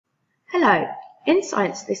Hello, in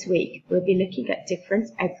Science this week we'll be looking at different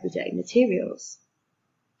everyday materials.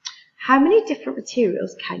 How many different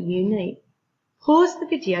materials can you name? Pause the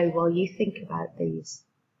video while you think about these.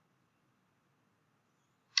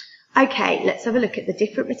 Okay, let's have a look at the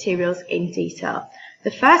different materials in detail.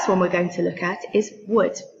 The first one we're going to look at is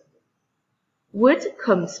wood. Wood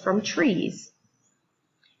comes from trees.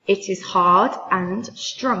 It is hard and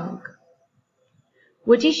strong.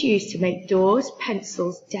 Wood is used to make doors,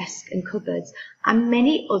 pencils, desks and cupboards and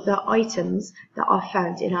many other items that are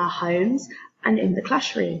found in our homes and in the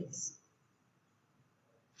classrooms.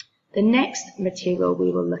 The next material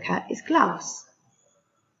we will look at is glass.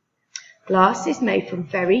 Glass is made from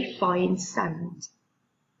very fine sand.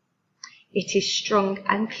 It is strong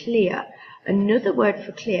and clear. Another word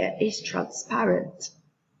for clear is transparent.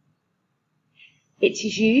 It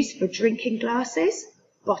is used for drinking glasses,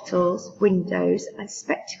 bottles, windows and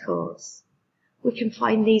spectacles. We can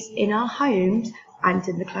find these in our homes and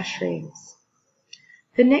in the classrooms.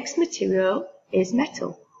 The next material is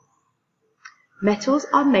metal. Metals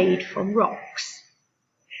are made from rocks.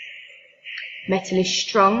 Metal is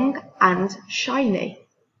strong and shiny.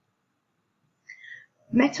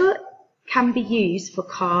 Metal can be used for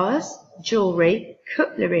cars, jewellery,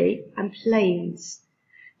 cutlery and planes.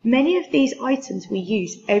 Many of these items we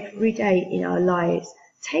use every day in our lives.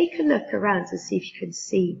 Take a look around and see if you can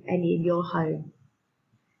see any in your home.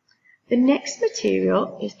 The next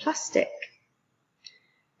material is plastic.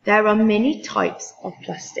 There are many types of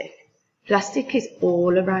plastic. Plastic is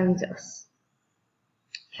all around us.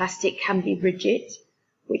 Plastic can be rigid,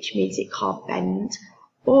 which means it can't bend,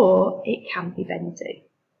 or it can be bendy.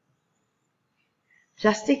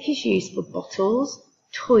 Plastic is used for bottles,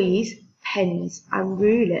 toys, pens and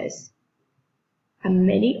rulers, and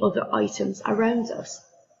many other items around us.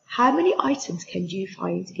 How many items can you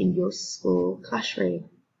find in your school classroom?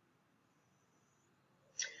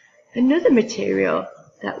 Another material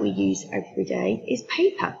that we use every day is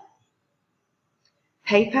paper.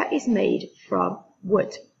 Paper is made from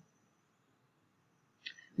wood.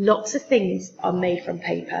 Lots of things are made from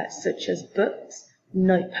paper, such as books,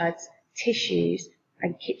 notepads, tissues,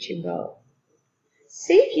 and kitchen roll.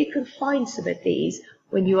 See if you can find some of these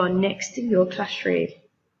when you are next in your classroom.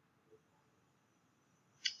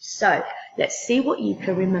 So, let's see what you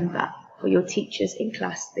can remember for your teachers in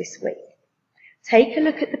class this week. Take a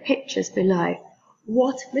look at the pictures below.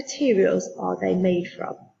 What materials are they made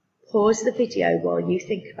from? Pause the video while you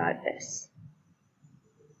think about this.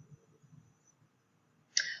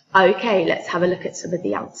 Okay, let's have a look at some of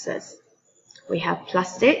the answers. We have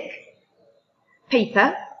plastic,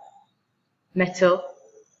 paper, metal,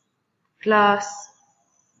 glass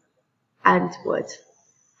and wood.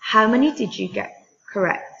 How many did you get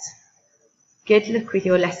correct? Good luck with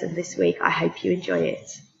your lesson this week. I hope you enjoy it.